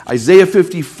Isaiah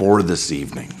 54 this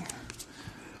evening.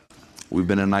 We've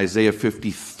been in Isaiah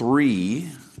 53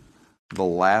 the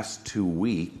last 2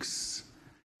 weeks.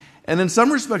 And in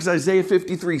some respects, Isaiah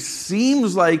 53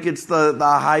 seems like it's the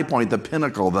high point, the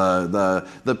pinnacle,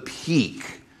 the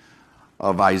peak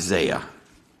of Isaiah.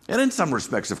 And in some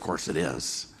respects, of course, it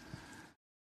is.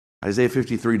 Isaiah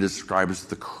 53 describes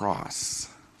the cross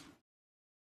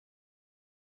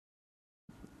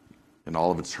in all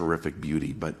of its horrific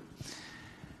beauty. But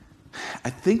I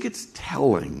think it's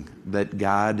telling that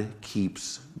God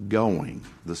keeps going.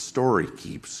 The story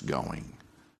keeps going.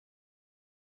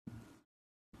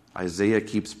 Isaiah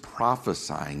keeps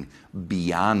prophesying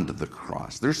beyond the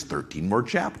cross. There's 13 more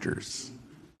chapters.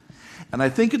 And I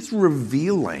think it's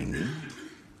revealing,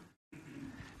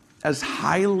 as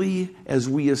highly as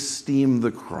we esteem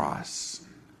the cross,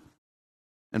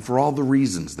 and for all the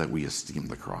reasons that we esteem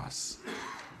the cross,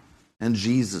 and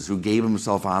Jesus who gave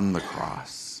himself on the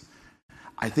cross,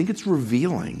 I think it's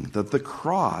revealing that the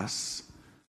cross,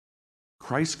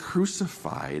 Christ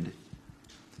crucified,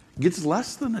 gets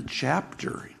less than a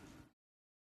chapter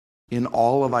in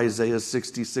all of Isaiah's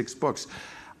 66 books.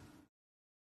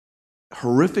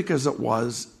 Horrific as it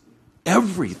was,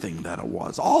 everything that it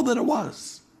was, all that it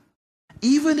was.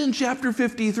 Even in chapter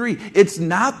 53, it's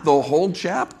not the whole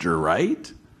chapter,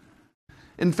 right?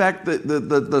 In fact,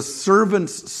 the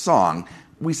servant's song,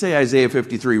 we say Isaiah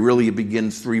 53, really it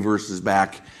begins 3 verses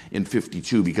back in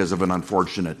 52 because of an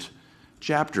unfortunate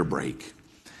chapter break.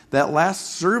 That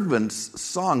last servant's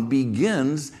song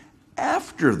begins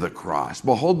after the cross.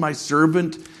 Behold, my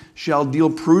servant shall deal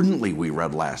prudently, we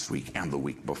read last week and the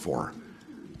week before.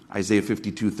 Isaiah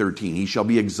 52:13. He shall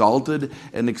be exalted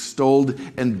and extolled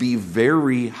and be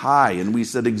very high. And we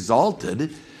said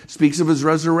exalted speaks of his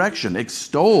resurrection.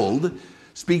 Extolled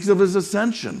speaks of his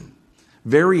ascension.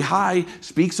 Very high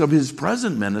speaks of his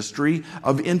present ministry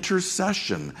of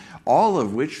intercession, all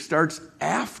of which starts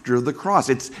after the cross.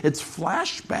 It's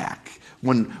flashback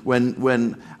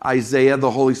when Isaiah,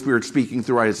 the Holy Spirit speaking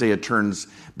through Isaiah, turns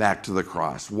back to the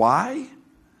cross. Why?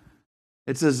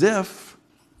 It's as if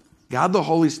God the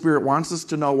Holy Spirit wants us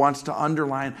to know, wants to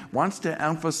underline, wants to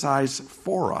emphasize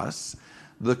for us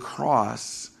the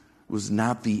cross was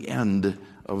not the end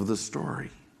of the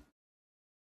story.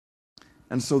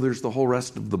 And so there's the whole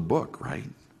rest of the book, right?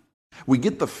 We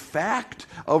get the fact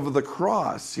of the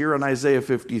cross here in Isaiah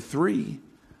 53.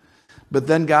 But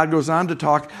then God goes on to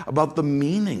talk about the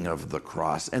meaning of the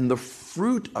cross and the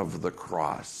fruit of the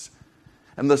cross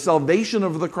and the salvation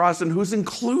of the cross and who's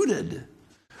included,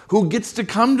 who gets to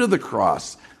come to the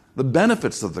cross, the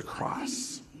benefits of the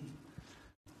cross.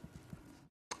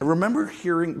 I remember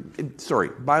hearing,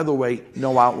 by the way,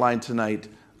 no outline tonight,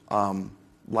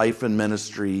 life and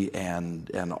ministry and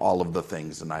all of the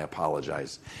things, and I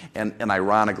apologize. And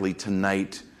ironically,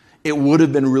 tonight, it would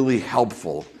have been really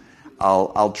helpful.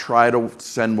 I'll try to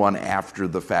send one after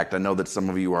the fact. I know that some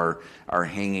of you are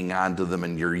hanging on to them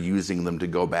and you're using them to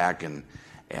go back and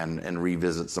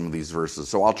revisit some of these verses.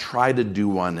 So I'll try to do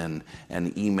one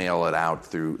and email it out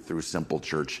through Simple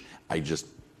Church. I just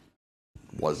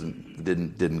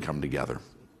didn't come together.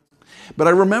 But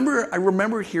I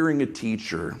remember hearing a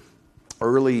teacher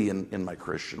early in my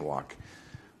Christian walk,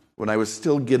 when I was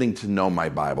still getting to know my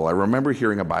Bible. I remember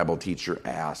hearing a Bible teacher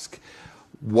ask,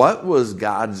 what was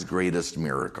God's greatest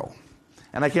miracle?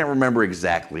 And I can't remember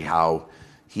exactly how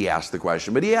he asked the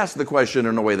question, but he asked the question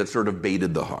in a way that sort of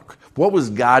baited the hook. What was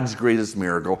God's greatest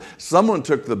miracle? Someone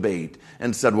took the bait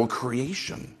and said, well,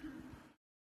 creation.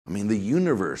 I mean, the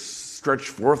universe stretched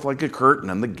forth like a curtain,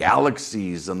 and the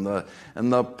galaxies and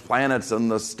the planets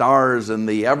and the stars and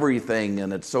the everything,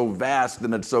 and it's so vast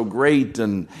and it's so great,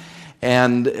 and I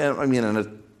mean, and it,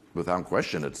 without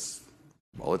question, it's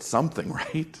something,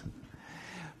 right?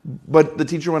 But the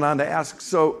teacher went on to ask,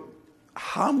 so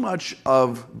how much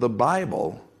of the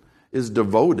Bible is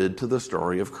devoted to the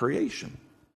story of creation?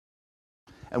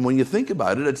 And when you think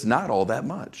about it, it's not all that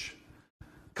much.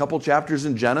 A couple chapters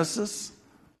in Genesis,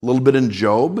 a little bit in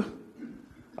Job,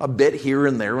 a bit here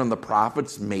and there in the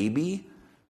prophets, maybe.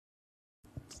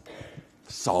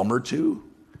 Psalm or two.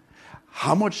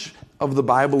 How much of the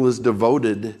Bible is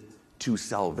devoted to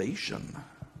salvation?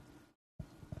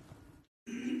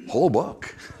 Whole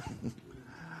book.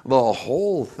 The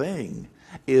whole thing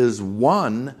is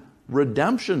one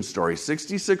redemption story.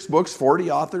 66 books,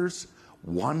 40 authors,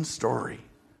 one story.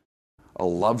 A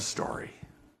love story.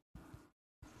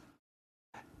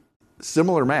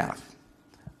 Similar math.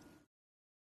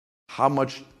 How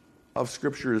much of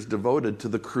Scripture is devoted to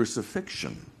the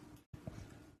crucifixion?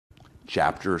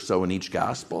 Chapter or so in each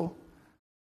gospel.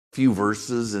 Few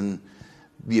verses in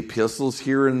the epistles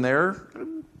here and there.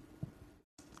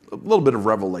 little bit of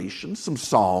Revelation, some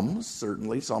Psalms,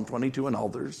 certainly, Psalm 22 and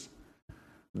others,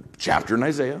 chapter in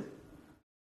Isaiah.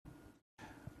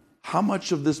 How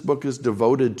much of this book is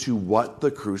devoted to what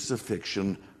the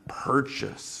crucifixion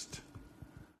purchased?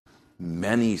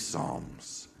 Many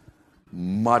Psalms,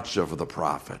 much of the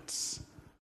prophets,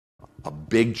 a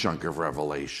big chunk of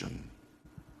Revelation,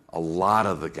 a lot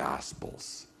of the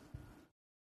Gospels.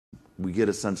 We get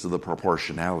a sense of the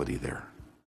proportionality there.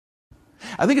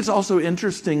 I think it's also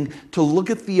interesting to look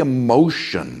at the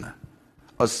emotion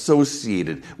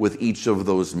associated with each of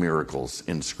those miracles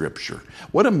in Scripture.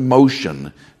 What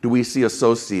emotion do we see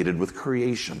associated with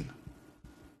creation?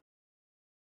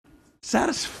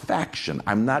 Satisfaction.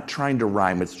 I'm not trying to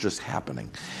rhyme, it's just happening.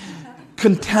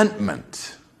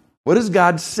 Contentment. What does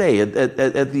God say at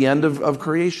the end of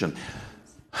creation?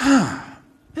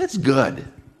 That's good.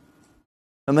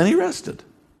 And then he rested.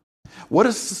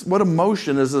 What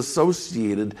emotion is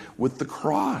associated with the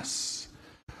cross?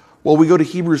 Well, we go to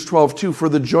Hebrews 12:2. For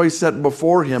the joy set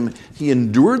before him, he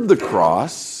endured the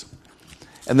cross.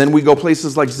 And then we go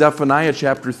places like Zephaniah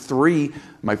chapter 3,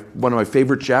 one of my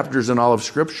favorite chapters in all of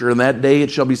Scripture. And that day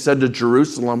it shall be said to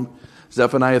Jerusalem,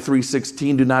 Zephaniah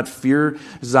 3:16, do not fear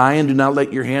Zion, do not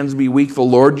let your hands be weak. The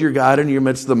Lord your God in your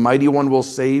midst, the mighty one will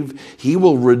save. He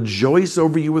will rejoice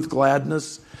over you with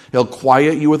gladness. He'll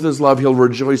quiet you with his love. He'll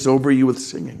rejoice over you with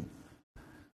singing.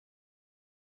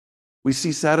 We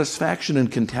see satisfaction and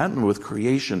contentment with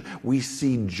creation. We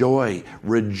see joy,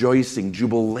 rejoicing,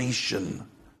 jubilation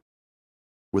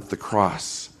with the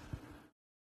cross,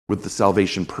 with the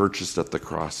salvation purchased at the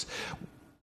cross.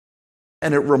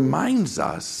 And it reminds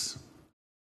us,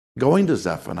 going to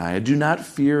Zephaniah, do not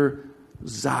fear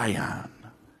Zion.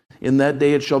 In that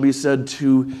day it shall be said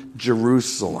to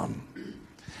Jerusalem.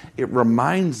 It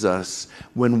reminds us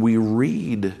when we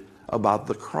read about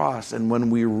the cross and when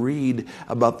we read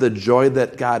about the joy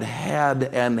that God had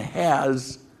and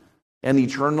has and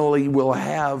eternally will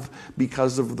have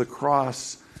because of the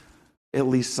cross, at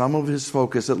least some of his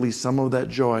focus, at least some of that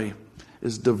joy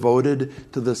is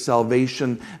devoted to the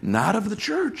salvation, not of the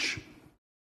church.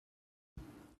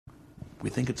 We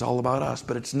think it's all about us,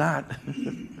 but it's not.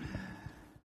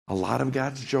 A lot of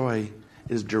God's joy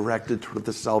is directed toward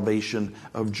the salvation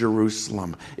of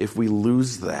Jerusalem. If we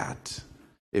lose that,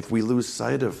 if we lose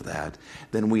sight of that,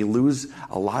 then we lose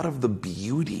a lot of the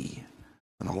beauty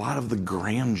and a lot of the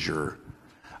grandeur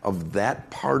of that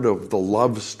part of the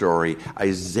love story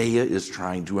Isaiah is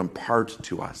trying to impart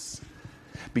to us.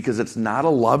 Because it's not a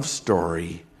love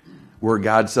story where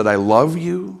God said, I love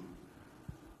you,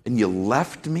 and you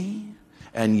left me,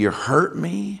 and you hurt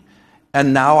me,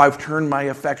 and now I've turned my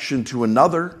affection to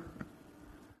another.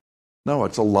 No,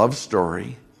 it's a love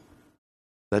story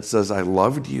that says, I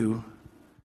loved you,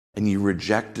 and you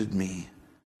rejected me,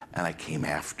 and I came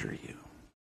after you.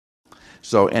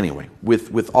 So anyway,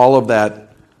 with all of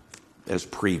that as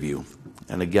preview,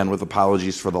 and again with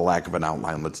apologies for the lack of an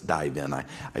outline, let's dive in.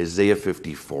 Isaiah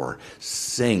 54,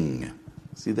 sing.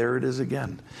 See, there it is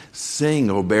again. Sing,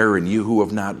 O barren, you who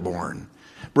have not borne.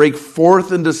 Break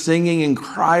forth into singing and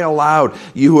cry aloud,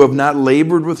 you who have not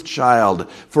labored with child.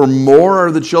 For more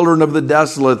are the children of the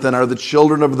desolate than are the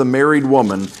children of the married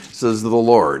woman, says the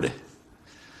Lord.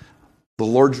 The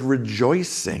Lord's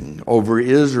rejoicing over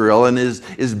Israel and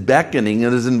is beckoning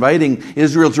and is inviting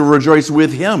Israel to rejoice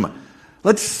with him.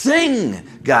 Let's sing,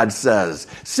 God says.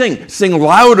 Sing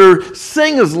louder,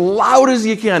 sing as loud as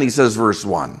you can, he says, verse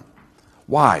 1.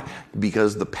 Why?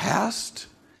 Because the past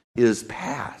is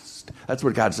past. That's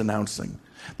what God's announcing.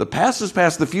 The past is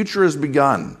past, the future has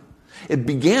begun. It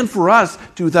began for us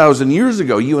 2,000 years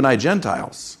ago, you and I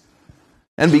Gentiles,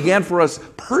 and began for us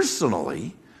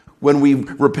personally when we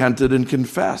repented and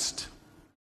confessed.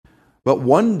 But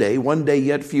one day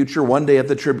yet future, one day at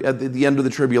the end of the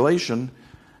tribulation,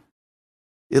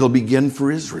 it'll begin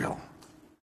for Israel.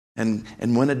 And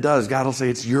when it does, God will say,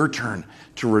 it's your turn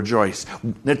to rejoice.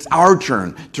 It's our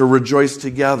turn to rejoice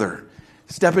together.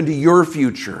 Step into your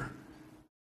future.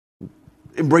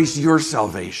 Embrace your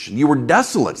salvation. You were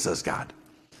desolate, says God.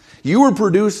 You were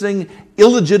producing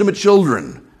illegitimate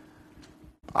children.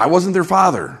 I wasn't their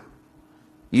father.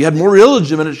 You had more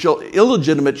illegitimate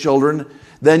children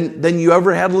than you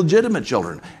ever had legitimate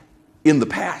children in the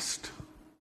past.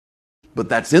 But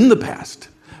that's in the past.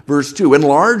 Verse 2,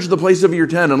 enlarge the place of your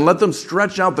tent and let them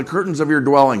stretch out the curtains of your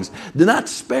dwellings. Do not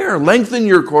spare. Lengthen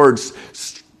your cords.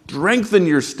 Strengthen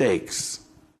your stakes.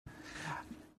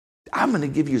 I'm going to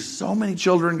give you so many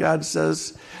children, God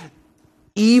says.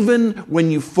 Even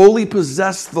when you fully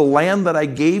possess the land that I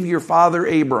gave your father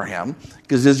Abraham,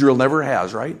 because Israel never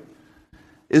has, right?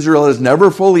 Israel has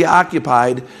never fully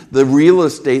occupied the real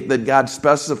estate that God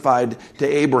specified to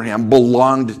Abraham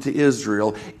belonged to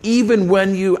Israel. Even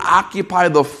when you occupy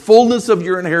the fullness of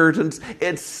your inheritance,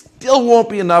 it still won't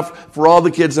be enough for all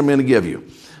the kids I'm going to give you.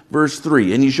 Verse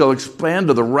 3, and you shall expand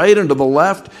to the right and to the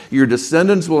left. Your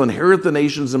descendants will inherit the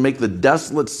nations and make the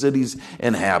desolate cities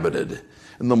inhabited.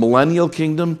 In the millennial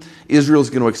kingdom, Israel is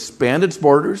going to expand its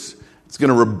borders. It's going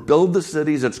to rebuild the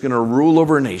cities. It's going to rule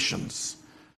over nations.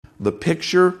 The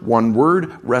picture, one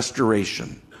word,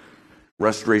 restoration.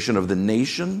 Restoration of the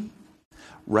nation,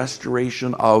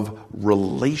 restoration of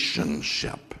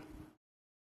relationship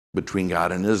between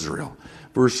God and Israel.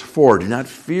 Verse 4, do not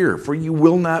fear, for you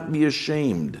will not be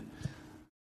ashamed.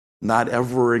 Not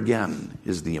ever again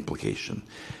is the implication.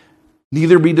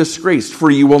 Neither be disgraced, for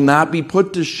you will not be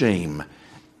put to shame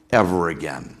ever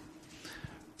again.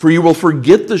 For you will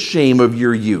forget the shame of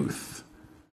your youth,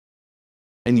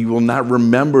 and you will not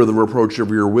remember the reproach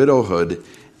of your widowhood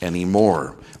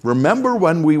anymore. Remember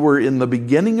when we were in the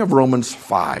beginning of Romans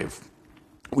 5,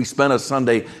 we spent a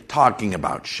Sunday talking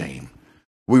about shame.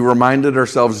 We reminded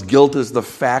ourselves guilt is the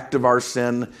fact of our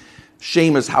sin.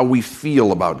 Shame is how we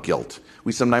feel about guilt.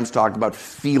 We sometimes talk about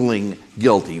feeling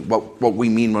guilty. What we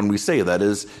mean when we say that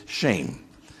is shame.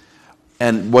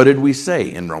 And what did we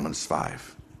say in Romans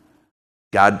 5?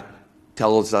 God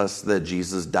tells us that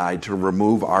Jesus died to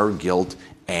remove our guilt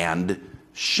and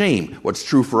shame. What's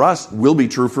true for us will be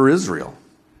true for Israel.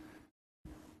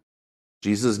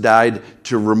 Jesus died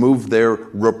to remove their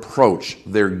reproach,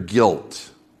 their guilt.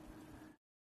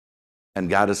 And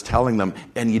God is telling them,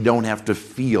 and you don't have to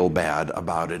feel bad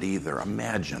about it either.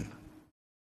 Imagine.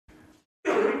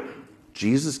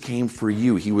 Jesus came for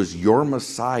you. He was your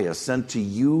Messiah, sent to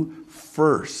you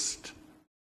first,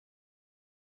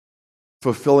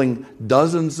 fulfilling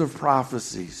dozens of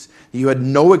prophecies. You had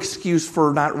no excuse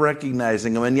for not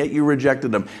recognizing him, and yet you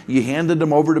rejected him. You handed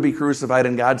him over to be crucified,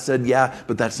 and God said, yeah,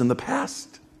 but that's in the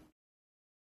past.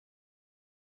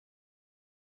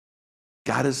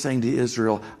 God is saying to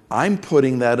Israel, I'm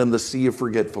putting that in the sea of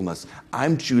forgetfulness.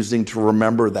 I'm choosing to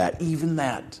remember that, even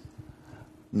that.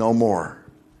 No more.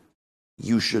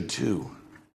 You should too.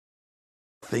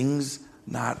 Things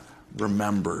not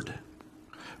remembered.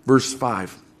 Verse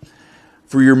 5.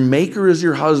 For your Maker is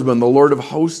your husband, the Lord of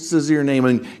hosts is your name,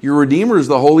 and your Redeemer is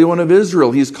the Holy One of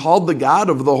Israel. He's called the God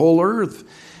of the whole earth.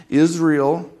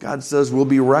 Israel, God says, will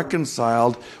be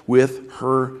reconciled with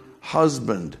her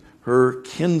husband, her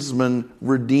kinsman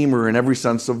redeemer in every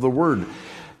sense of the word.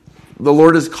 The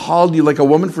Lord has called you like a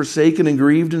woman forsaken and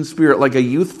grieved in spirit, like a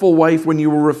youthful wife when you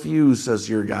were refused, says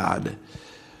your God.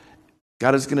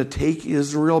 God is going to take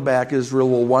Israel back. Israel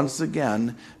will once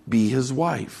again be his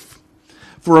wife.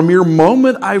 For a mere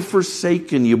moment I've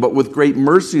forsaken you, but with great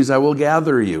mercies I will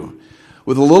gather you.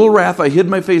 With a little wrath I hid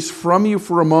my face from you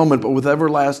for a moment, but with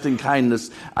everlasting kindness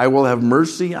I will have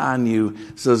mercy on you,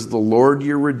 says the Lord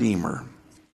your Redeemer.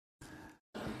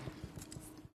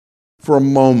 For a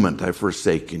moment I've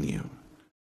forsaken you.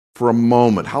 For a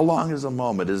moment. How long is a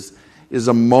moment? Is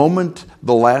a moment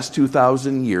the last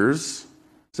 2,000 years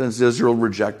since Israel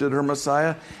rejected her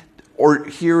Messiah? Or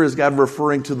here is God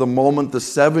referring to the moment, the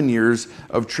 7 years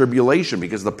of tribulation,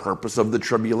 because the purpose of the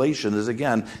tribulation is,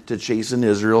 again, to chasten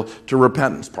Israel to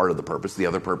repentance. Part of the purpose. The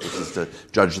other purpose is to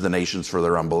judge the nations for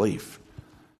their unbelief.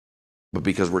 But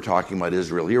because we're talking about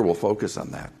Israel here, we'll focus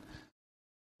on that.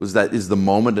 Is the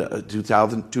moment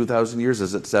 2,000 years?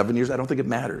 Is it 7 years? I don't think it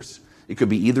matters. It could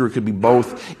be either. It could be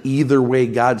both. Either way,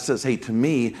 God says, hey, to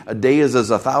me, a day is as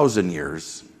 1,000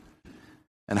 years.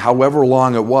 And however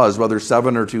long it was, whether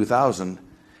 7 or 2,000,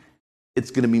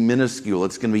 it's going to be minuscule.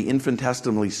 It's going to be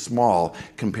infinitesimally small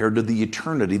compared to the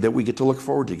eternity that we get to look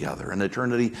forward together. An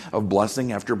eternity of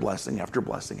blessing after blessing after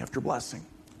blessing after blessing.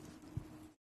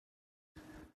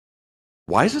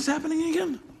 Why is this happening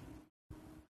again?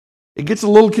 It gets a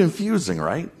little confusing,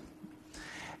 right?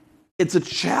 It's a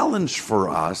challenge for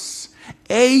us,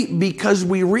 because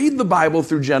we read the Bible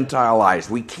through Gentile eyes.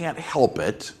 We can't help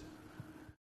it.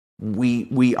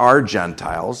 We are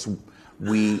Gentiles.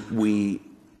 We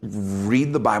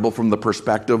read the Bible from the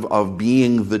perspective of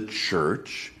being the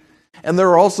church. And there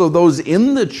are also those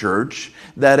in the church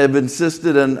that have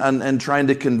insisted on trying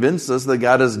to convince us that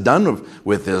God is done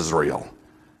with Israel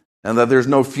and that there's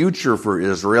no future for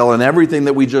Israel, and everything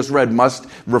that we just read must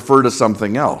refer to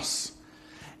something else.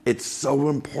 It's so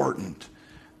important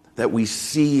that we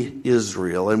see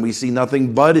Israel, and we see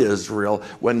nothing but Israel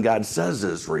when God says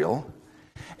Israel.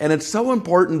 And it's so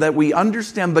important that we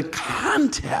understand the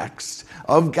context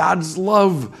of God's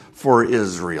love for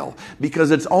Israel.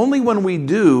 Because it's only when we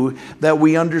do that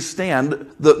we understand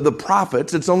the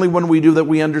prophets. It's only when we do that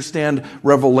we understand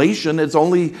Revelation. It's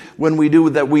only when we do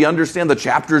that we understand the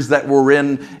chapters that we're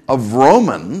in of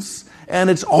Romans. And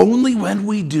it's only when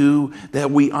we do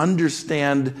that we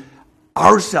understand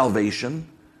our salvation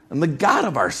and the God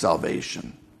of our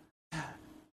salvation.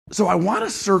 So I want to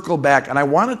circle back and I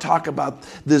want to talk about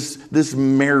this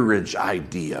marriage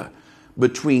idea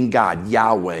between God,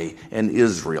 Yahweh, and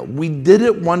Israel. We did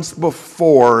it once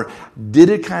before, did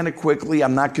it kind of quickly.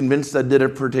 I'm not convinced I did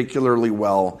it particularly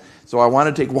well. So I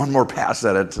want to take one more pass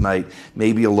at it tonight,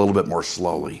 maybe a little bit more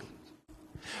slowly.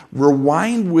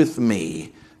 Rewind with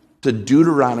me to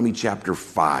Deuteronomy chapter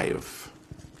 5.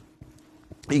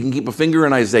 You can keep a finger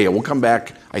in Isaiah. We'll come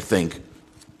back, I think,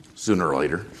 sooner or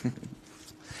later.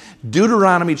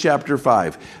 Deuteronomy chapter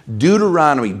 5.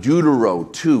 Deuteronomy,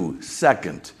 Deutero, 2,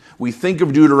 second. We think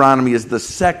of Deuteronomy as the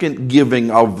second giving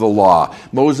of the law.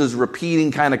 Moses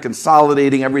repeating, kind of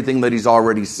consolidating everything that he's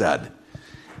already said.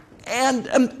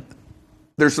 And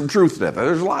there's some truth to that.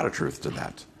 There's a lot of truth to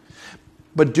that.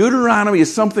 But Deuteronomy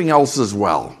is something else as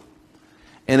well.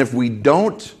 And if we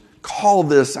don't call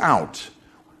this out,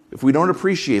 if we don't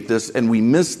appreciate this and we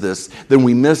miss this, then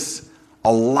we miss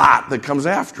a lot that comes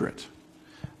after it.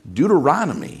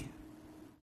 Deuteronomy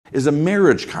is a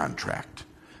marriage contract.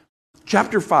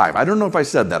 Chapter 5, I don't know if I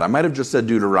said that. I might have just said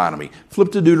Deuteronomy.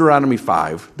 Flip to Deuteronomy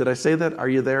 5. Did I say that? Are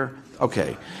you there?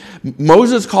 Okay.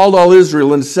 Moses called all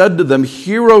Israel and said to them,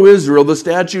 "Hear, O Israel, the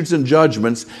statutes and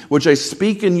judgments which I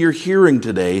speak in your hearing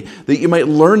today, that you might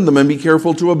learn them and be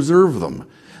careful to observe them.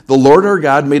 The Lord our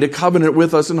God made a covenant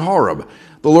with us in Horeb.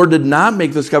 The Lord did not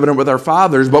make this covenant with our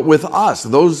fathers, but with us,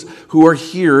 those who are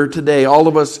here today, all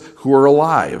of us who are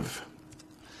alive."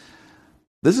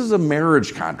 This is a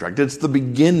marriage contract. It's the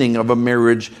beginning of a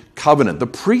marriage covenant. The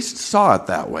priests saw it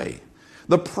that way.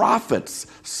 The prophets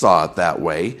saw it that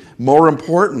way. More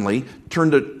importantly,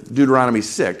 turn to Deuteronomy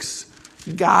 6.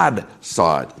 God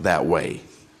saw it that way.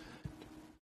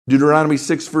 Deuteronomy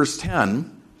 6, verse 10.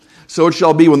 "So it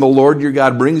shall be when the Lord your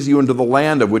God brings you into the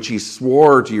land of which he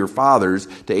swore to your fathers,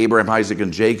 to Abraham, Isaac,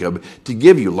 and Jacob, to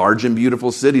give you large and beautiful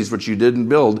cities which you didn't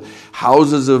build,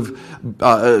 houses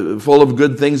full of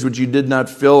good things which you did not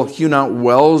fill, hewn out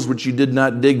wells which you did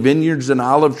not dig, vineyards and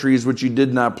olive trees which you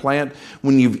did not plant.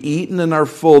 When you've eaten and are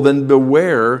full, then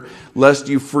beware lest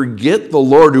you forget the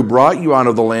Lord who brought you out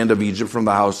of the land of Egypt from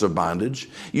the house of bondage.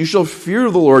 You shall fear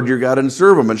the Lord your God and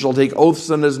serve him, and shall take oaths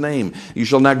in his name. You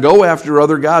shall not go after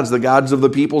other gods, the gods of the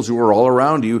peoples who are all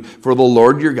around you, for the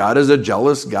Lord your God is a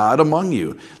jealous God among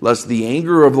you, lest the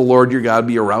anger of the Lord your God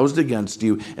be aroused against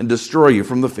you and destroy you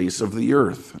from the face of the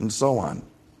earth," and so on.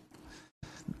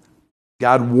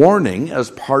 God warning as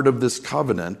part of this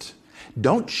covenant,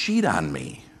 don't cheat on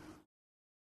me.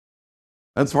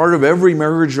 That's part of every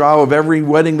marriage vow of every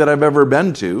wedding that I've ever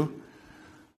been to.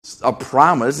 It's a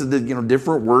promise,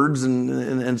 different words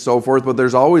and so forth, but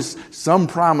there's always some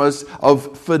promise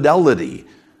of fidelity.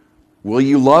 Will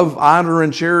you love, honor,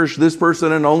 and cherish this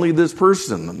person and only this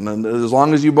person, and as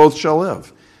long as you both shall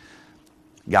live?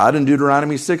 God in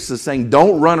Deuteronomy 6 is saying,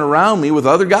 don't run around me with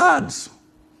other gods.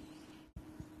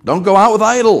 Don't go out with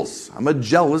idols. I'm a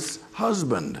jealous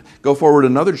husband. Go forward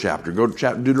another chapter. Go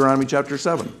to Deuteronomy chapter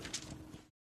 7.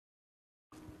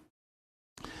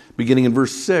 Beginning in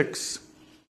verse 6,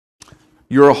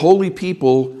 "You're a holy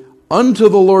people unto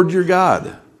the Lord your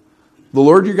God. The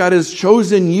Lord your God has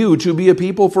chosen you to be a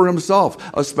people for himself,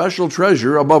 a special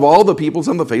treasure above all the peoples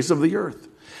on the face of the earth.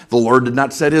 The Lord did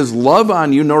not set his love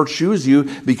on you, nor choose you,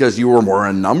 because you were more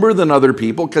in number than other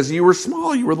people, because you were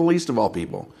small, you were the least of all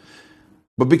people.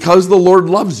 But because the Lord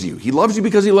loves you, he loves you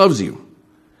because he loves you.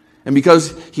 And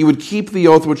because he would keep the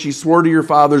oath which he swore to your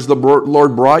fathers, the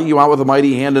Lord brought you out with a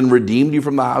mighty hand and redeemed you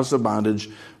from the house of bondage,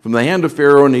 from the hand of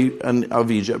Pharaoh and of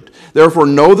Egypt. Therefore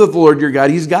know that the Lord your God,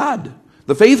 he's God,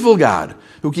 the faithful God,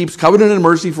 who keeps covenant and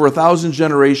mercy for 1,000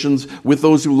 generations with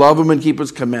those who love him and keep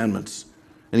his commandments.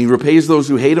 And he repays those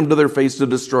who hate him to their face to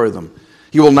destroy them.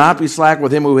 He will not be slack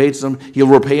with him who hates him. He'll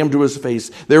repay him to his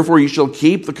face. Therefore you shall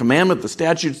keep the commandment, the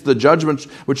statutes, the judgments,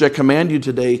 which I command you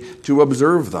today to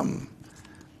observe them."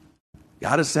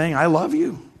 God is saying, I love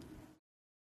you.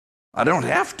 I don't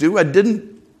have to.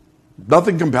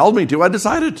 Nothing compelled me to. I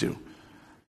decided to.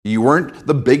 You weren't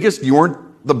the biggest. You weren't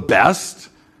the best.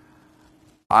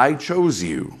 I chose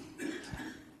you.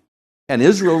 And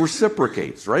Israel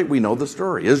reciprocates, right? We know the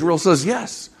story. Israel says,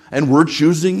 yes, and we're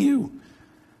choosing you.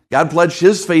 God pledged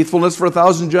his faithfulness for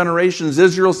 1,000 generations.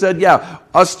 Israel said, yeah,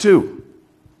 us too.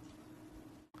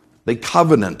 They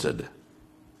covenanted.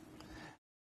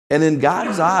 And in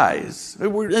God's eyes,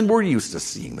 and we're used to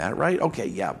seeing that, right? Okay,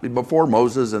 yeah, before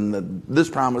Moses and this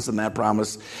promise and that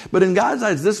promise. But in God's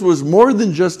eyes, this was more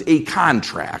than just a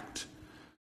contract.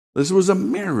 This was a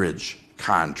marriage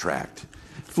contract.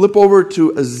 Flip over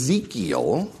to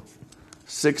Ezekiel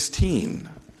 16.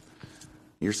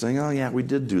 You're saying, oh yeah, we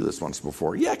did do this once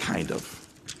before. Yeah, kind of.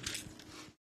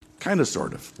 Kind of,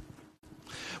 sort of.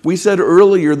 We said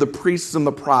earlier the priests and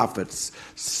the prophets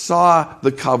saw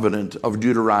the covenant of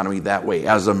Deuteronomy that way,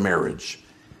 as a marriage.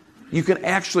 You can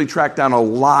actually track down a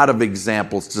lot of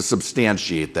examples to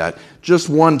substantiate that. Just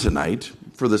one tonight,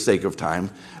 for the sake of time.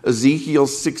 Ezekiel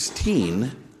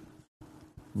 16,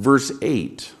 verse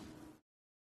 8.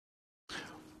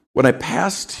 When I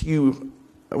passed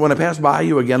by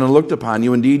you again and looked upon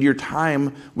you, indeed your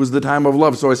time was the time of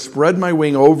love. So I spread my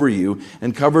wing over you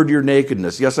and covered your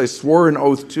nakedness. Yes, I swore an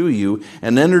oath to you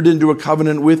and entered into a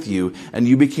covenant with you, and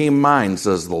you became mine,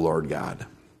 says the Lord God.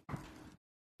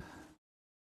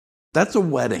 That's a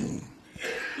wedding.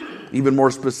 Even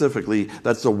more specifically,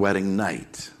 that's a wedding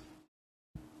night.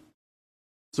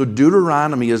 So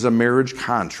Deuteronomy is a marriage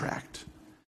contract.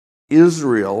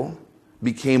 Israel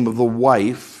became the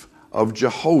wife of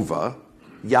Jehovah,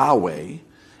 Yahweh.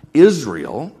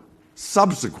 Israel,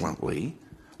 subsequently,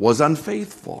 was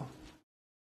unfaithful.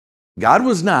 God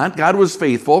was not. God was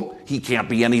faithful. He can't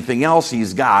be anything else.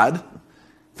 He's God.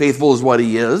 Faithful is what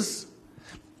he is.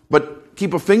 But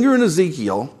keep a finger in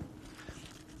Ezekiel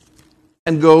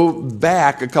and go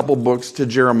back a couple books to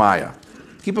Jeremiah.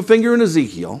 Keep a finger in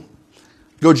Ezekiel.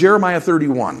 Go Jeremiah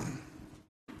 31.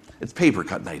 It's paper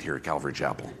cut night here at Calvary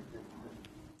Chapel.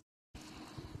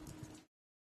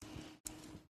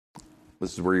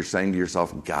 This is where you're saying to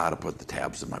yourself, gotta put the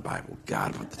tabs in my Bible.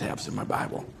 Gotta put the tabs in my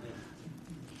Bible.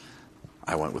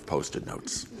 I went with Post-it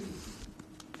notes.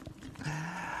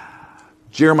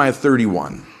 Jeremiah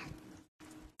 31,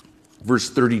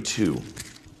 verse 32.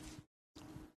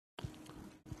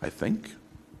 I think.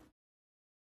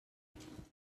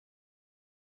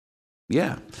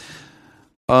 Yeah.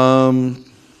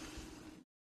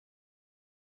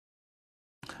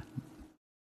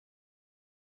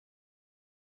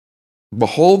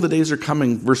 Behold, the days are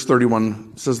coming, verse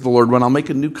 31, says the Lord, when I'll make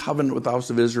a new covenant with the house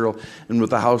of Israel and with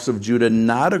the house of Judah,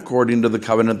 not according to the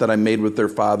covenant that I made with their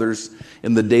fathers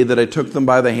in the day that I took them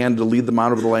by the hand to lead them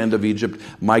out of the land of Egypt,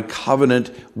 my covenant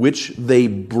which they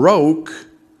broke,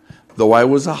 though I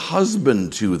was a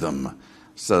husband to them,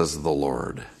 says the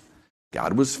Lord.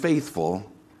 God was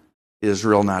faithful,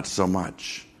 Israel not so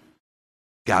much.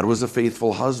 God was a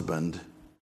faithful husband,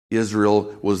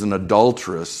 Israel was an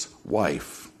adulterous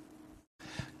wife.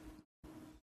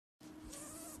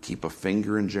 Keep a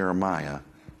finger in Jeremiah.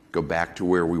 Go back to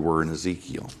where we were in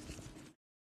Ezekiel.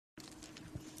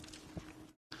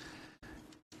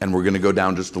 And we're going to go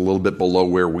down just a little bit below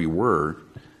where we were.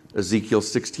 Ezekiel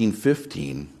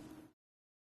 16:15.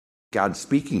 God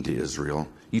speaking to Israel.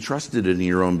 You trusted in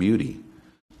your own beauty.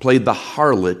 Played the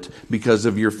harlot because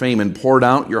of your fame and poured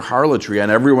out your harlotry on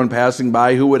everyone passing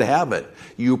by who would have it.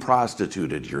 You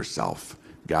prostituted yourself,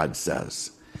 God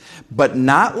says. But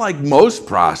not like most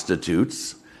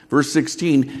prostitutes. Verse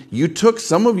 16, you took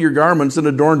some of your garments and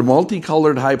adorned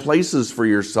multicolored high places for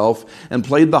yourself and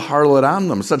played the harlot on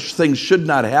them. Such things should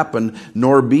not happen,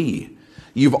 nor be.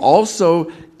 You've also,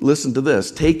 listen to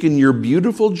this, taken your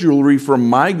beautiful jewelry from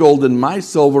my gold and my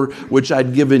silver, which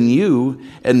I'd given you,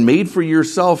 and made for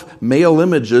yourself male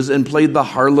images and played the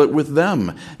harlot with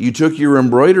them. You took your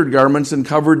embroidered garments and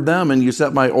covered them, and you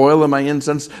set my oil and my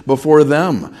incense before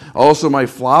them. Also my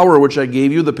flour, which I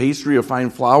gave you, the pastry of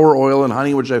fine flour, oil, and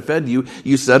honey, which I fed you,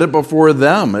 you set it before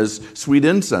them as sweet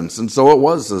incense. And so it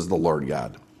was, says the Lord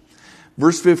God.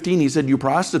 Verse 15, he said, you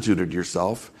prostituted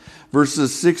yourself.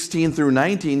 Verses 16 through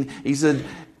 19, he said,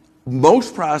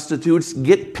 most prostitutes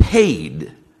get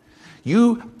paid.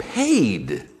 You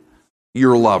paid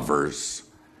your lovers,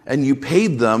 and you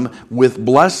paid them with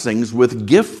blessings, with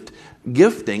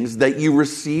giftings that you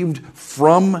received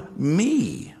from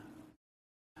me.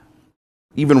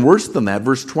 Even worse than that,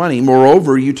 verse 20,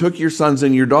 moreover, you took your sons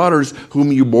and your daughters,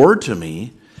 whom you bore to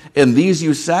me, and these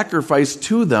you sacrificed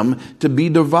to them to be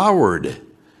devoured.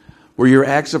 Were your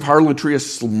acts of harlotry a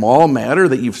small matter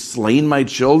that you've slain my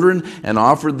children and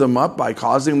offered them up by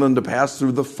causing them to pass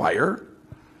through the fire?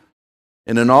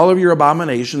 And in all of your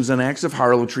abominations and acts of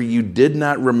harlotry, you did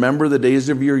not remember the days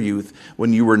of your youth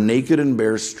when you were naked and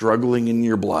bare, struggling in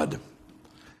your blood.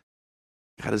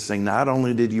 God is saying, not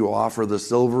only did you offer the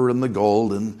silver and the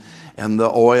gold and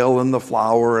the oil and the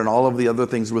flour and all of the other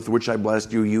things with which I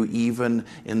blessed you, you even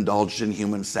indulged in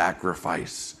human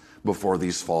sacrifice before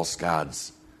these false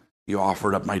gods. You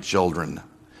offered up my children.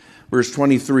 Verse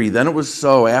 23, then it was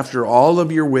so, after all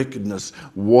of your wickedness,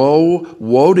 woe,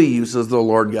 woe to you, says the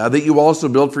Lord God, that you also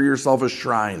built for yourself a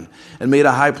shrine and made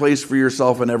a high place for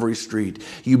yourself in every street.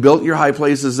 You built your high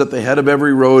places at the head of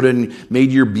every road and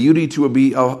made your beauty to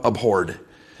be abhorred.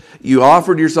 You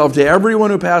offered yourself to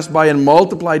everyone who passed by and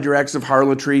multiplied your acts of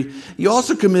harlotry. You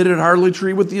also committed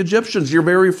harlotry with the Egyptians, your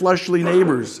very fleshly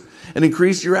neighbors, and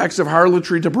increased your acts of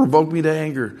harlotry to provoke me to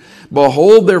anger.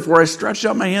 Behold, therefore, I stretched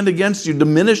out my hand against you,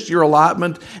 diminished your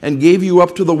allotment, and gave you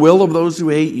up to the will of those who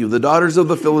hate you, the daughters of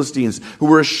the Philistines, who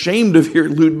were ashamed of your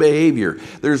lewd behavior.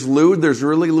 There's lewd, there's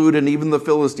really lewd, and even the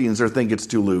Philistines think it's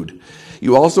too lewd.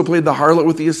 You also played the harlot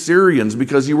with the Assyrians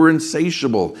because you were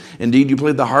insatiable. Indeed, you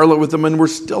played the harlot with them and were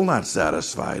still not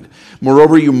satisfied.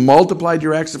 Moreover, you multiplied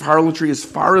your acts of harlotry as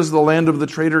far as the land of the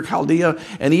traitor Chaldea,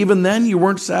 and even then you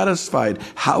weren't satisfied.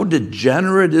 How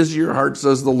degenerate is your heart,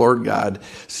 says the Lord God,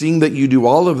 seeing that you do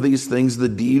all of these things, the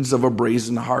deeds of a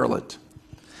brazen harlot.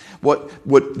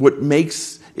 What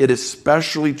makes it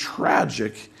especially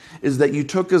tragic is that you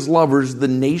took as lovers the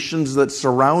nations that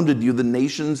surrounded you, the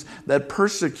nations that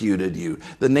persecuted you,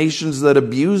 the nations that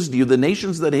abused you, the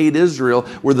nations that hate Israel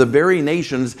were the very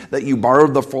nations that you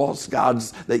borrowed the false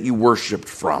gods that you worshipped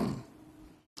from.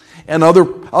 And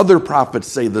other prophets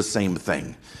say the same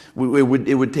thing.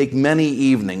 It would take many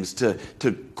evenings to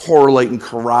correlate and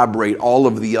corroborate all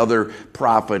of the other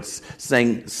prophets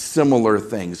saying similar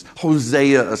things.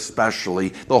 Hosea especially,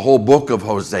 the whole book of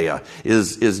Hosea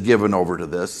is given over to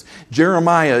this.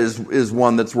 Jeremiah is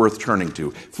one that's worth turning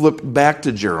to. Flip back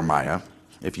to Jeremiah,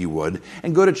 if you would,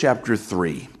 and go to chapter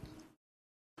 3.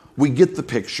 We get the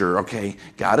picture, okay?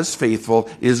 God is faithful,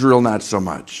 Israel not so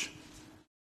much.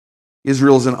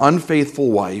 Israel's an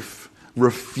unfaithful wife,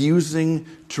 refusing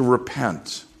to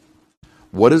repent.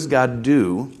 What does God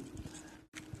do?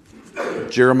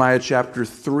 Jeremiah chapter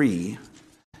 3,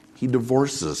 he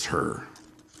divorces her.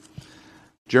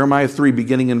 Jeremiah 3,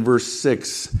 beginning in verse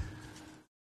 6.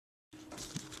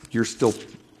 You're still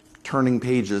turning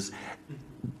pages.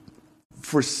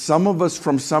 For some of us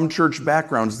from some church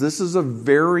backgrounds, this is a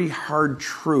very hard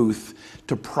truth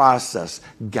to process.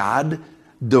 God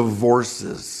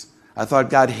divorces. I thought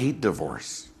God hated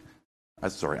divorce. I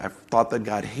thought that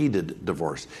God hated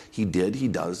divorce. He did, he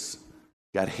does.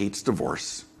 God hates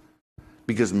divorce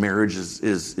because marriage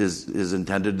is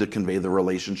intended to convey the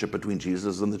relationship between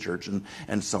Jesus and the church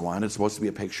and so on. It's supposed to be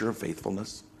a picture of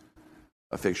faithfulness,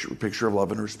 a picture of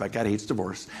love and respect. God hates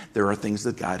divorce. There are things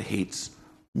that God hates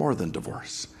more than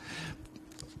divorce.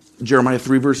 Jeremiah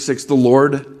 3 verse 6, the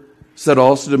Lord said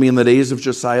also to me in the days of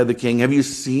Josiah the king, have you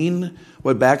seen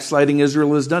what backsliding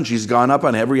Israel has done? She's gone up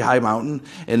on every high mountain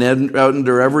and out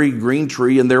under every green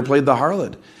tree, and there played the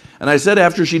harlot. And I said,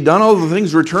 after she'd done all the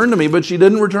things, return to me, but she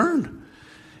didn't return.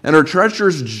 And her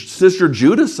treacherous sister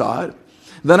Judah saw it.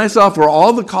 Then I saw for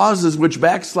all the causes which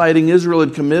backsliding Israel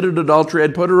had committed adultery,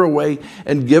 I'd put her away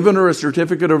and given her a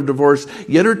certificate of divorce.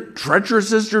 Yet her treacherous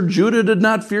sister Judah did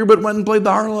not fear, but went and played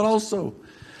the harlot also.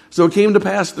 So it came to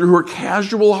pass through her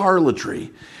casual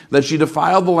harlotry that she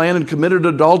defiled the land and committed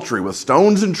adultery with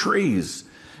stones and trees.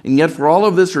 And yet for all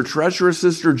of this, her treacherous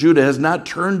sister Judah has not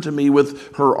turned to me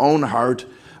with her own heart,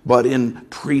 but in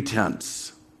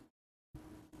pretense.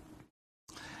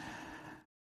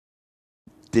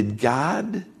 Did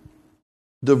God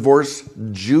divorce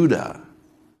Judah?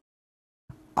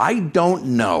 I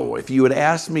don't know. If you had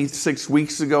asked me 6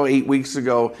 weeks ago, 8 weeks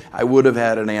ago, I would have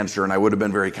had an answer, and I would have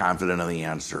been very confident in the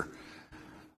answer.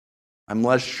 I'm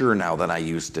less sure now than I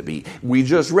used to be. We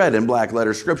just read in black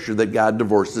letter scripture that God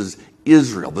divorces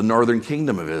Israel, the northern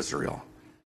kingdom of Israel.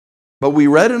 But we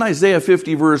read in Isaiah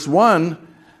 50 verse 1,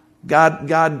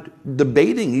 God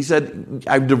debating. He said,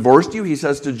 I've divorced you. He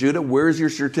says to Judah, where's your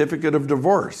certificate of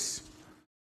divorce?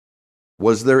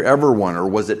 Was there ever one, or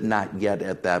was it not yet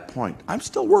at that point? I'm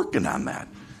still working on that.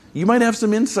 You might have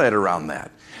some insight around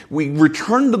that. We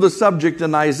return to the subject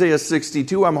in Isaiah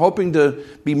 62. I'm hoping to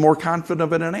be more confident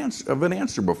of an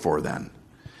answer before then.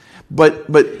 But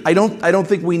I don't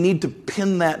think we need to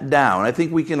pin that down. I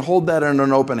think we can hold that in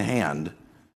an open hand.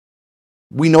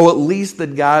 We know at least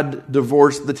that God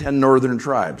divorced the 10 northern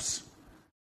tribes.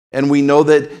 And we know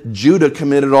that Judah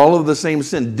committed all of the same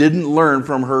sin, didn't learn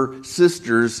from her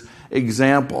sister's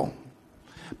example.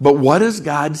 But what does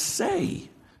God say?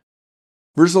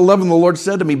 Verse 11, the Lord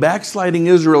said to me, backsliding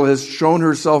Israel has shown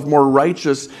herself more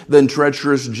righteous than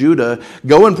treacherous Judah.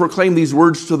 Go and proclaim these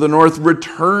words to the north.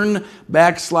 Return,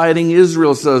 backsliding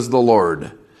Israel, says the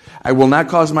Lord. I will not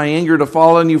cause my anger to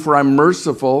fall on you, for I'm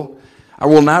merciful. I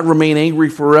will not remain angry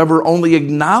forever. Only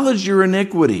acknowledge your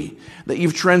iniquity, that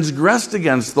you've transgressed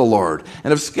against the Lord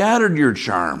and have scattered your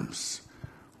charms.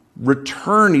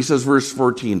 Return, he says, verse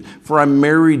 14, for I'm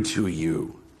married to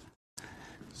you.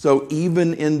 So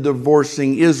even in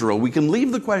divorcing Israel, we can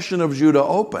leave the question of Judah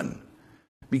open.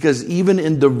 Because even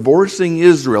in divorcing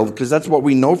Israel, because that's what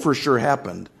we know for sure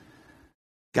happened,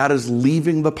 God is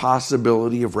leaving the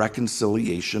possibility of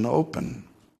reconciliation open.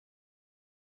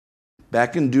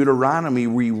 Back in Deuteronomy,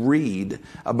 we read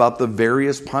about the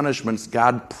various punishments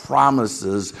God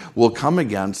promises will come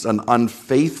against an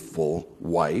unfaithful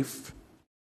wife.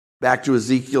 Back to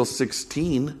Ezekiel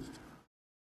 16.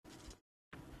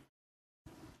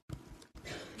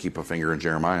 Keep a finger in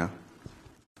Jeremiah.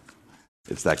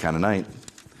 It's that kind of night.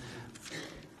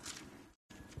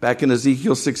 Back in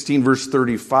Ezekiel 16, verse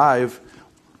 35,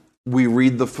 we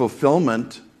read the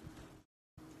fulfillment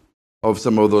of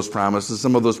some of those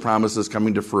promises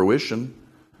coming to fruition.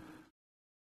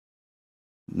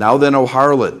 Now then, O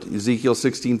harlot, Ezekiel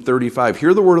 16:35,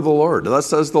 hear the word of the Lord. Thus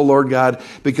says the Lord God,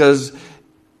 because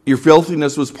your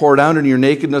filthiness was poured out and your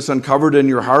nakedness uncovered and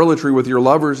your harlotry with your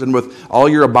lovers and with all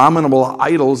your abominable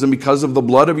idols, and because of the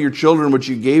blood of your children which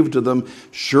you gave to them,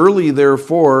 surely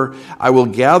therefore I will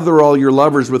gather all your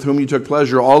lovers with whom you took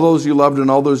pleasure, all those you loved and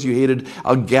all those you hated.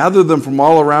 I'll gather them from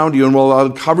all around you and will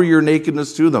uncover your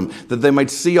nakedness to them, that they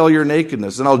might see all your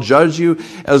nakedness. And I'll judge you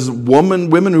as women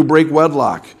who break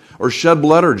wedlock or shed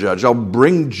blood are judged. I'll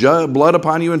bring blood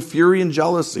upon you in fury and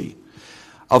jealousy.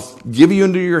 I'll give you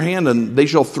into your hand, and they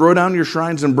shall throw down your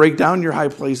shrines and break down your high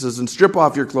places and strip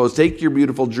off your clothes, take your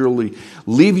beautiful jewelry,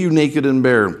 leave you naked and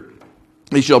bare.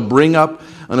 They shall bring up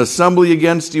an assembly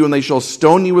against you, and they shall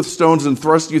stone you with stones and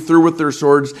thrust you through with their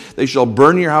swords. They shall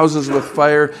burn your houses with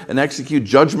fire and execute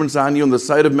judgments on you in the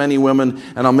sight of many women,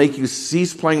 and I'll make you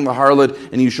cease playing the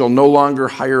harlot, and you shall no longer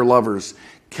hire lovers.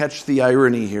 Catch the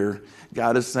irony here.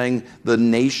 God is saying the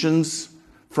nations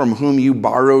from whom you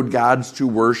borrowed gods to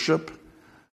worship,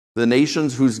 the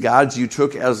nations whose gods you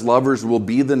took as lovers will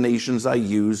be the nations I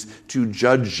use to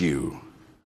judge you.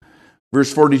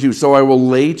 Verse 42, so I will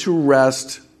lay to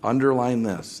rest, underline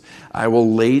this, I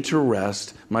will lay to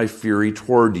rest my fury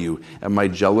toward you, and my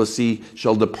jealousy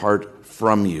shall depart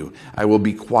from you. I will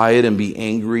be quiet and be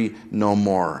angry no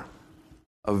more.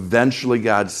 Eventually,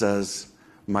 God says,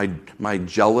 my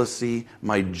jealousy,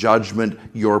 my judgment,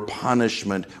 your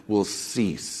punishment will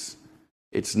cease.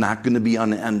 It's not going to be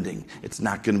unending. It's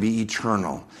not going to be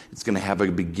eternal. It's going to have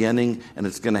a beginning and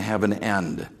it's going to have an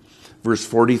end. Verse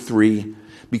 43,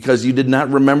 because you did not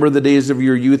remember the days of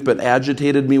your youth, but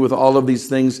agitated me with all of these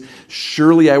things,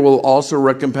 surely I will also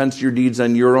recompense your deeds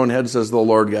on your own head, says the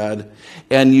Lord God.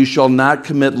 And you shall not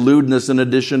commit lewdness in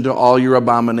addition to all your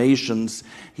abominations.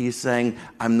 He's saying,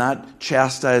 I'm not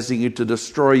chastising you to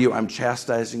destroy you. I'm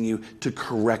chastising you to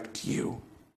correct you.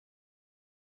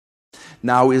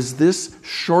 Now, is this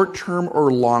short-term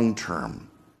or long-term?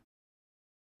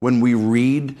 When we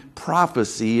read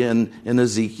prophecy in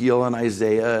Ezekiel and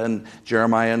Isaiah and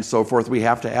Jeremiah and so forth, we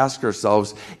have to ask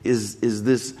ourselves, is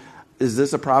this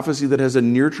a prophecy that has a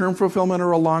near-term fulfillment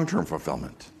or a long-term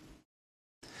fulfillment?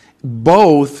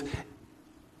 Both.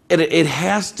 It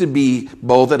has to be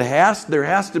both. There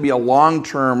has to be a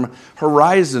long-term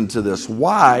horizon to this.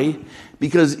 Why?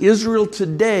 Because Israel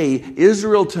today,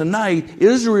 Israel tonight,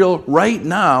 Israel right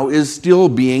now is still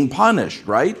being punished,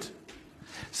 right?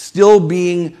 Still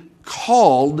being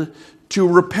called to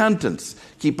repentance.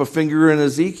 Keep a finger in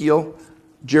Ezekiel,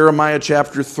 Jeremiah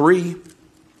chapter 3.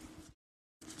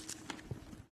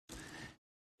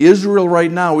 Israel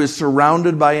right now is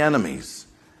surrounded by enemies.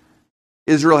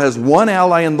 Israel has one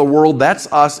ally in the world,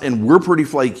 that's us, and we're pretty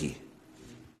flaky.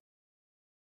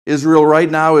 Israel right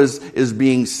now is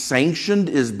being sanctioned,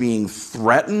 is being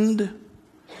threatened.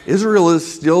 Israel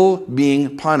is still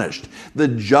being punished. The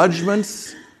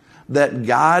judgments that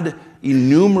God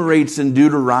enumerates in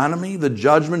Deuteronomy, the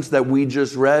judgments that we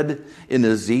just read in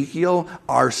Ezekiel,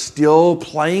 are still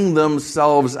playing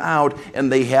themselves out,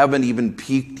 and they haven't even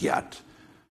peaked yet,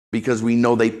 because we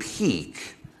know they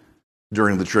peak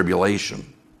during the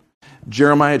tribulation.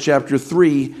 Jeremiah chapter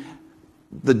 3,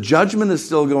 the judgment is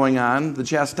still going on, the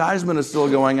chastisement is still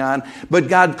going on, but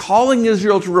God calling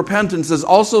Israel to repentance is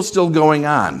also still going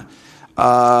on.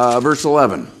 Verse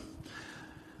 11.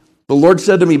 The Lord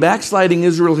said to me, backsliding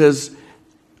Israel has,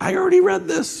 I already read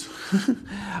this.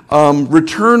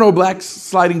 Return, O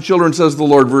backsliding children, says the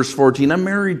Lord. Verse 14, I'm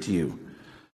married to you.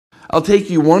 I'll take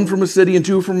you, one from a city and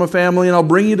two from a family, and I'll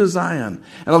bring you to Zion.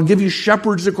 And I'll give you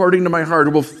shepherds according to my heart,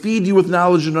 who will feed you with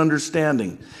knowledge and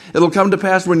understanding. It'll come to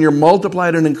pass when you're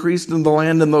multiplied and increased in the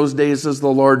land in those days, says the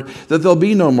Lord, that there'll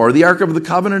be no more. The ark of the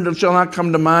covenant shall not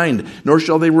come to mind, nor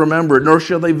shall they remember it, nor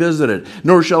shall they visit it,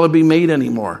 nor shall it be made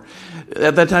anymore.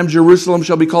 At that time, Jerusalem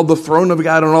shall be called the throne of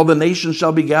God, and all the nations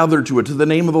shall be gathered to it, to the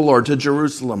name of the Lord, to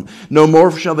Jerusalem. No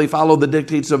more shall they follow the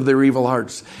dictates of their evil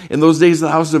hearts. In those days,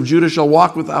 the house of Judah shall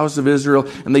walk with the house of Israel,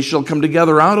 and they shall come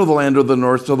together out of the land of the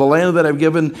north, to the land that I've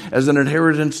given as an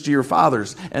inheritance to your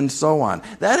fathers, and so on.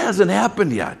 That hasn't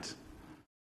happened yet.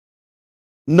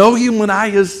 No human eye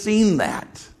has seen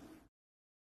that.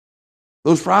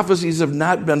 Those prophecies have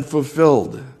not been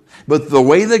fulfilled. But the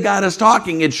way that God is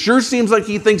talking, it sure seems like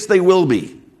he thinks they will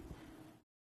be.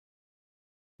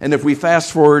 And if we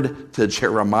fast forward to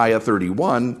Jeremiah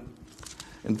 31,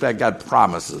 in fact, God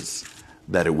promises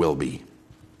that it will be.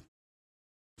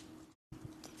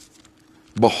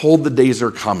 Behold, the days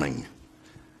are coming.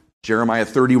 Jeremiah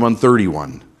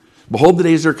 31:31. Behold, the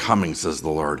days are coming, says the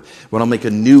Lord, when I'll make a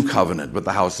new covenant with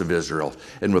the house of Israel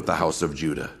and with the house of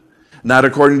Judah. Not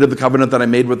according to the covenant that I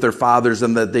made with their fathers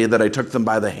in that day that I took them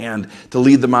by the hand to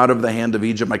lead them out of the hand of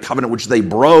Egypt, my covenant which they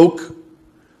broke,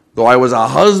 though I was a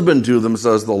husband to them,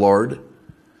 says the Lord.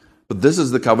 But this is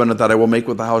the covenant that I will make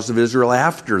with the house of Israel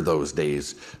after those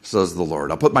days, says the Lord.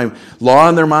 I'll put my law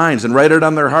in their minds and write it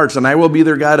on their hearts, and I will be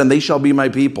their God, and they shall be my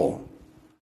people.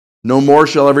 No more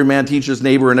shall every man teach his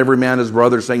neighbor and every man his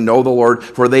brother, saying, Know the Lord,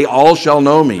 for they all shall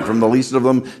know me, from the least of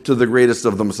them to the greatest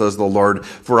of them, says the Lord.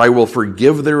 For I will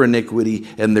forgive their iniquity,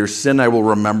 and their sin I will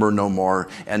remember no more.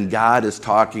 And God is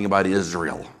talking about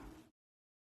Israel.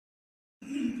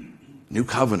 New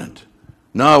covenant.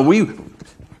 No,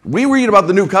 we read about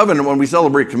the new covenant when we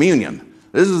celebrate communion.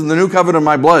 This is the new covenant of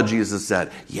my blood, Jesus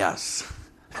said. Yes,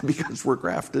 because we're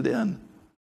grafted in.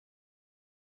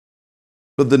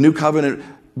 But the new covenant,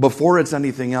 before it's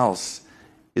anything else,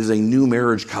 is a new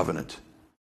marriage covenant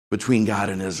between God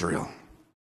and Israel.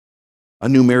 A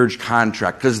new marriage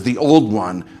contract, because the old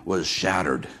one was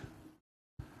shattered.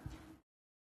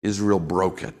 Israel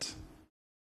broke it.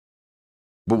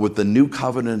 But with the new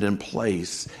covenant in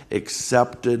place,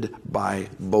 accepted by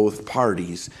both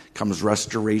parties, comes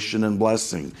restoration and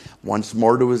blessing. Once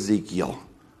more to Ezekiel.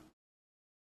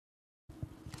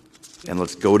 And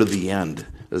let's go to the end.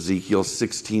 Ezekiel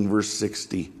 16, verse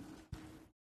 60.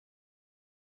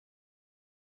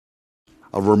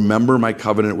 I'll remember my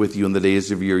covenant with you in the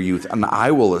days of your youth, and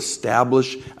I will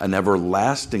establish an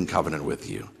everlasting covenant with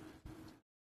you.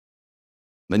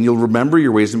 Then you'll remember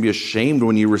your ways and be ashamed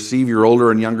when you receive your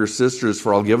older and younger sisters,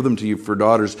 for I'll give them to you for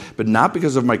daughters, but not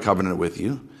because of my covenant with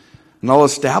you. And I'll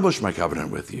establish my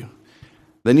covenant with you.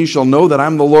 Then you shall know that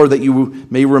I'm the Lord, that you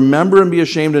may remember and be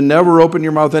ashamed and never open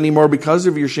your mouth anymore because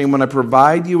of your shame when I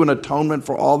provide you an atonement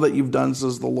for all that you've done,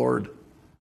 says the Lord.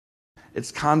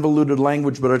 It's convoluted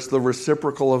language, but it's the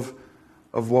reciprocal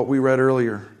of what we read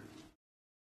earlier.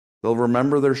 They'll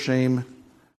remember their shame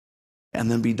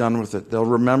and then be done with it. They'll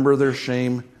remember their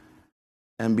shame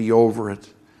and be over it.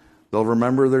 They'll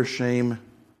remember their shame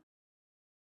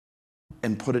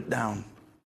and put it down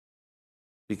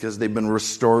because they've been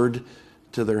restored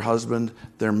to their husband,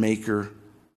 their maker,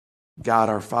 God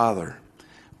our Father.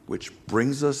 Which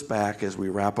brings us back, as we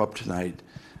wrap up tonight,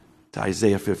 to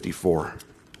Isaiah 54.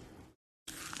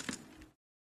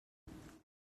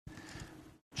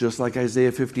 Just like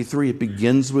Isaiah 53, it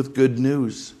begins with good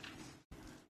news.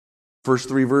 First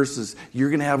 3 verses, you're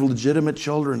going to have legitimate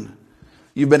children.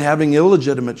 You've been having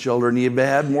illegitimate children. You've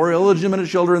had more illegitimate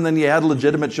children than you had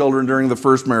legitimate children during the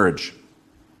first marriage.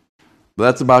 But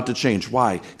that's about to change.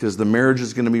 Why? Because the marriage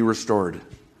is going to be restored.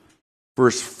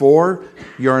 Verse 4,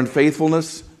 your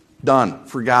unfaithfulness, done,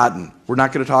 forgotten. We're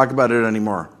not going to talk about it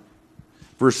anymore.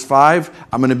 Verse 5,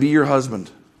 I'm going to be your husband,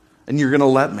 and you're going to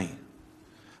let me.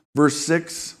 Verse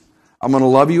 6, I'm going to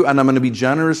love you, and I'm going to be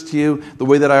generous to you the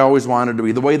way that I always wanted to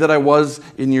be, the way that I was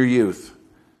in your youth.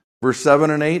 Verse 7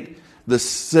 and 8, the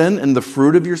sin and the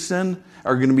fruit of your sin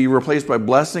are going to be replaced by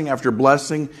blessing after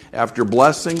blessing after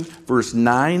blessing. Verse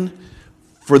 9,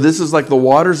 for this is like the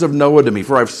waters of Noah to me.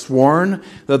 For I've sworn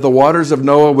that the waters of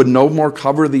Noah would no more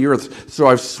cover the earth. So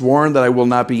I've sworn that I will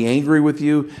not be angry with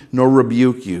you, nor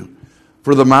rebuke you.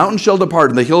 For the mountains shall depart,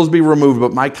 and the hills be removed,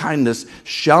 but my kindness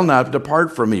shall not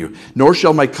depart from you. Nor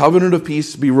shall my covenant of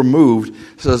peace be removed,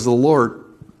 says the Lord,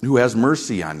 who has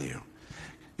mercy on you.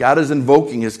 God is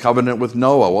invoking his covenant with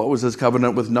Noah. What was his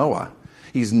covenant with Noah?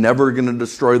 He's never going to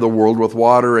destroy the world with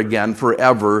water again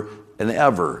forever and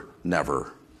ever,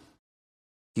 never.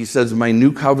 He says, my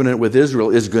new covenant with Israel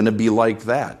is going to be like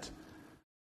that.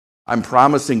 I'm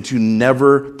promising to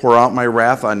never pour out my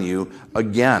wrath on you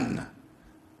again.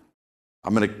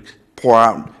 I'm going to pour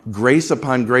out grace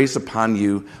upon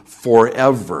you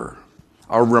forever.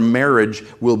 Our marriage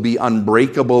will be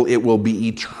unbreakable. It will be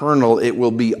eternal. It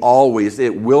will be always.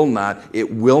 It will not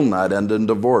end in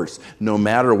divorce, no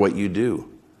matter what you do.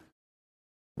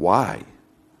 Why?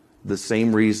 the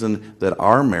same reason that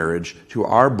our marriage to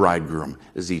our bridegroom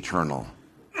is eternal.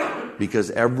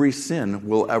 Because every sin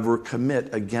we'll ever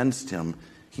commit against him,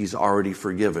 he's already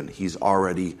forgiven. He's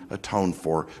already atoned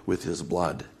for with his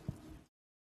blood.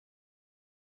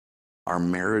 Our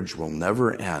marriage will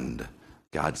never end,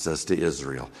 God says to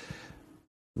Israel.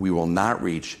 We will not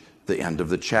reach the end of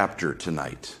the chapter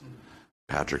tonight,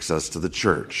 Patrick says to the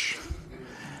church.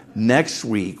 Next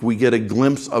week, we get a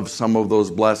glimpse of some of those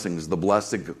blessings, the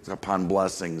blessing upon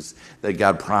blessings that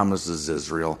God promises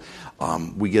Israel.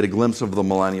 We get a glimpse of the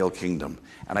millennial kingdom.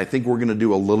 And I think we're going to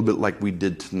do a little bit like we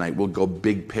did tonight. We'll go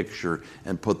big picture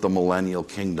and put the millennial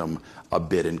kingdom a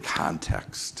bit in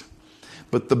context.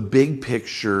 But the big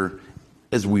picture,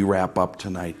 as we wrap up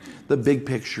tonight, the big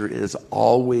picture is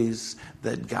always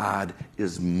that God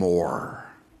is more.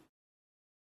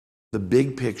 The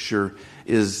big picture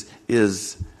is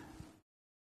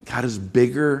God is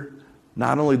bigger,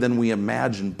 not only than we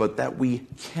imagine, but that we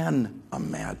can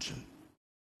imagine.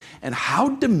 And how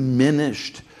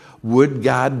diminished would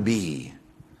God be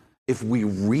if we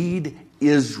read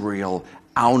Israel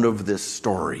out of this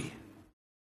story?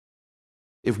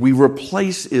 If we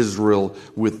replace Israel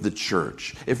with the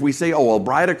church? If we say, oh, well,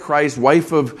 bride of Christ,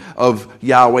 wife of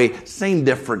Yahweh, same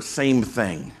difference, same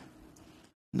thing.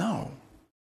 No.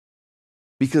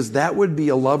 Because that would be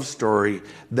a love story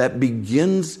that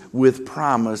begins with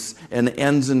promise and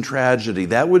ends in tragedy.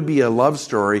 That would be a love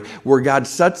story where God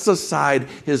sets aside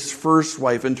his first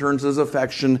wife and turns his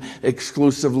affection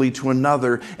exclusively to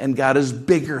another, and God is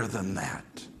bigger than that.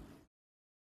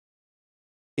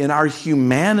 In our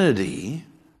humanity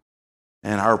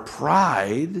and our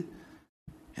pride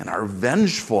and our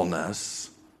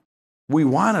vengefulness, we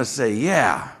want to say,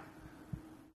 yeah,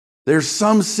 there's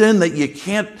some sin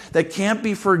that can't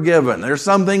be forgiven. There's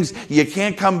some things you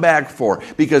can't come back for,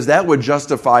 because that would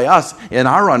justify us in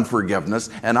our unforgiveness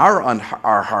and our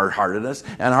hard-heartedness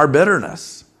and our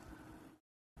bitterness.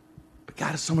 But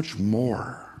God is so much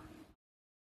more.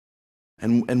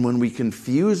 And when we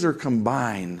confuse or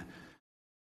combine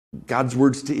God's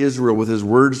words to Israel with his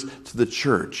words to the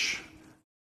church,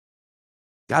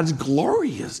 God's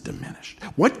glory is diminished.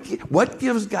 What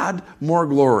gives God more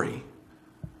glory?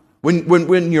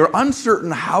 When you're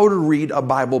uncertain how to read a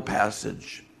Bible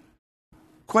passage,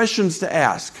 questions to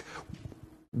ask: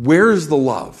 where's the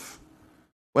love?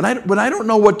 When I don't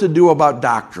know what to do about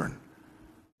doctrine,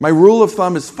 my rule of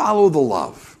thumb is follow the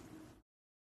love.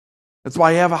 That's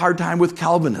why I have a hard time with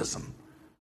Calvinism.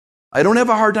 I don't have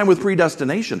a hard time with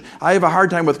predestination. I have a hard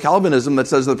time with Calvinism that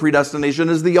says that predestination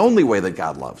is the only way that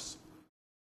God loves,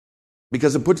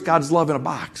 because it puts God's love in a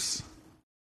box.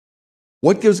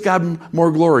 What gives God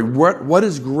more glory? What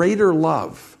is greater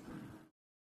love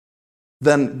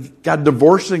than God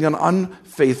divorcing an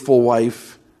unfaithful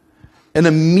wife and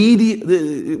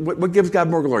what gives God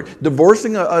more glory?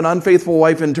 Divorcing an unfaithful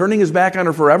wife and turning his back on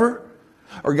her forever?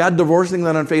 Or God divorcing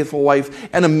that unfaithful wife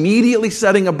and immediately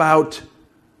setting about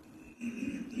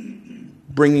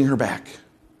bringing her back,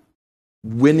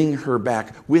 winning her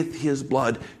back with his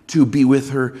blood to be with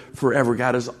her forever?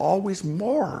 God is always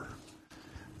more.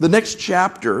 The next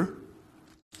chapter,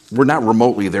 we're not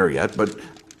remotely there yet, but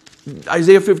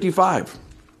Isaiah 55.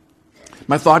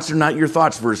 My thoughts are not your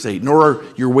thoughts, verse 8, nor are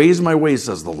your ways my ways,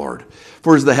 says the Lord.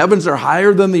 For as the heavens are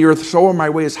higher than the earth, so are my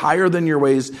ways higher than your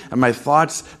ways, and my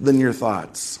thoughts than your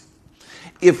thoughts.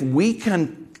 If we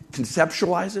can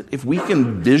conceptualize it, if we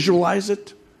can visualize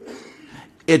it,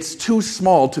 it's too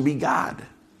small to be God.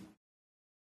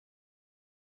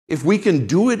 If we can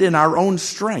do it in our own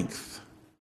strength,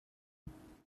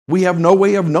 we have no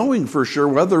way of knowing for sure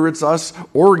whether it's us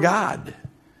or God.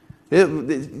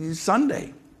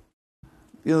 Sunday.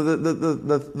 You know,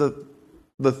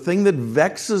 the thing that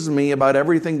vexes me about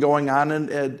everything going on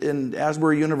in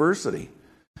Asbury University.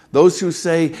 Those who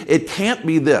say it can't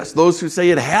be this. Those who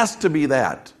say it has to be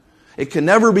that. It can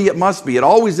never be, it must be. It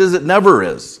always is, it never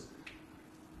is.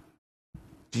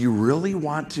 Do you really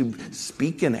want to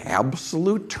speak in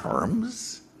absolute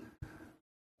terms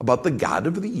about the God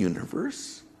of the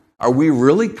universe? Are we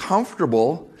really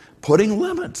comfortable putting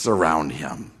limits around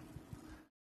him?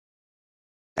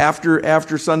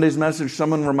 After Sunday's message,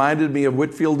 someone reminded me of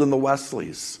Whitefield and the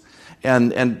Wesleys.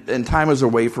 And time is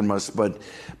away from us, but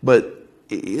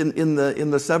in the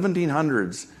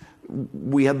 1700s,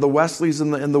 we had the Wesleys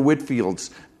and the Whitefields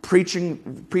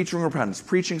preaching repentance,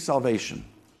 preaching salvation.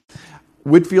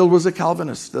 Whitefield was a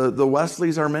Calvinist, the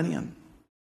Wesleys Arminian.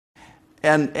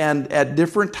 And at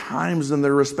different times in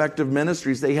their respective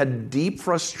ministries, they had deep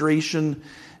frustration,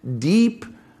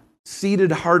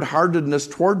 deep-seated hard-heartedness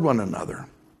toward one another.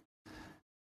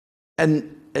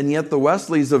 And yet the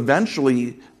Wesleys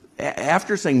eventually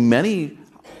after saying many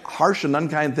harsh and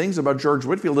unkind things about George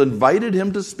Whitefield, invited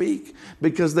him to speak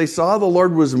because they saw the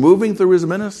Lord was moving through his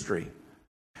ministry.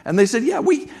 And they said, yeah,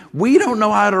 we don't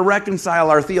know how to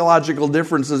reconcile our theological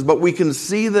differences, but we can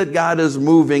see that God is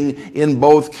moving in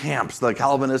both camps, the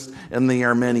Calvinist and the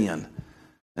Arminian.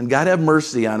 And God have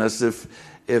mercy on us if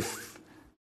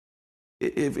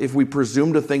we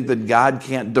presume to think that God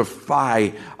can't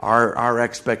defy our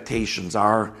expectations,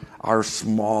 our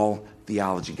small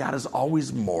theology. God is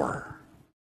always more.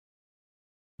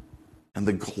 And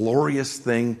the glorious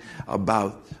thing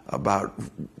about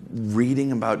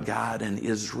reading about God and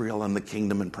Israel and the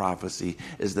kingdom and prophecy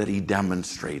is that he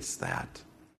demonstrates that.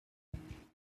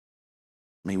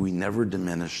 May we never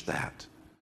diminish that.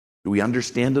 Do we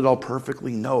understand it all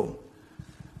perfectly? No.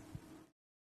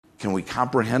 Can we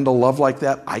comprehend a love like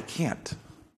that? I can't.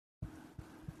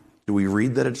 Do we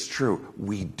read that it's true?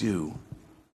 We do.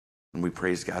 And we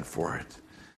praise God for it.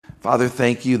 Father,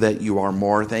 thank you that you are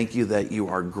more. Thank you that you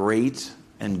are great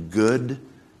and good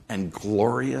and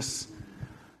glorious.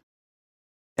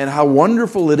 And how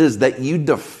wonderful it is that you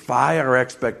defy our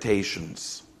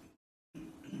expectations.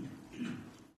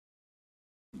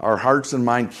 Our hearts and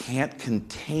mind can't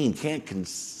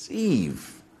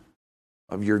conceive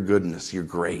of your goodness, your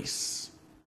grace.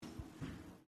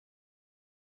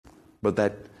 But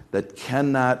that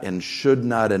cannot and should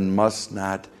not and must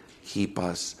not keep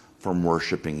us from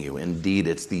worshiping you. Indeed,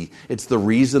 it's the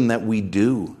reason that we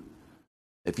do.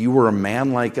 If you were a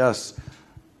man like us,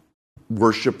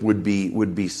 worship would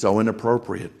be so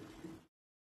inappropriate.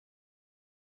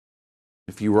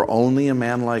 If you were only a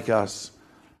man like us,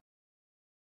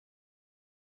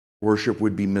 worship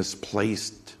would be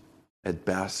misplaced at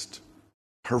best,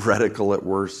 heretical at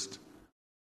worst.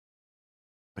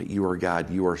 But you are God.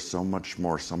 You are so much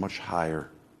more, so much higher.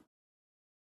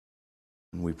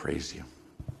 And we praise you.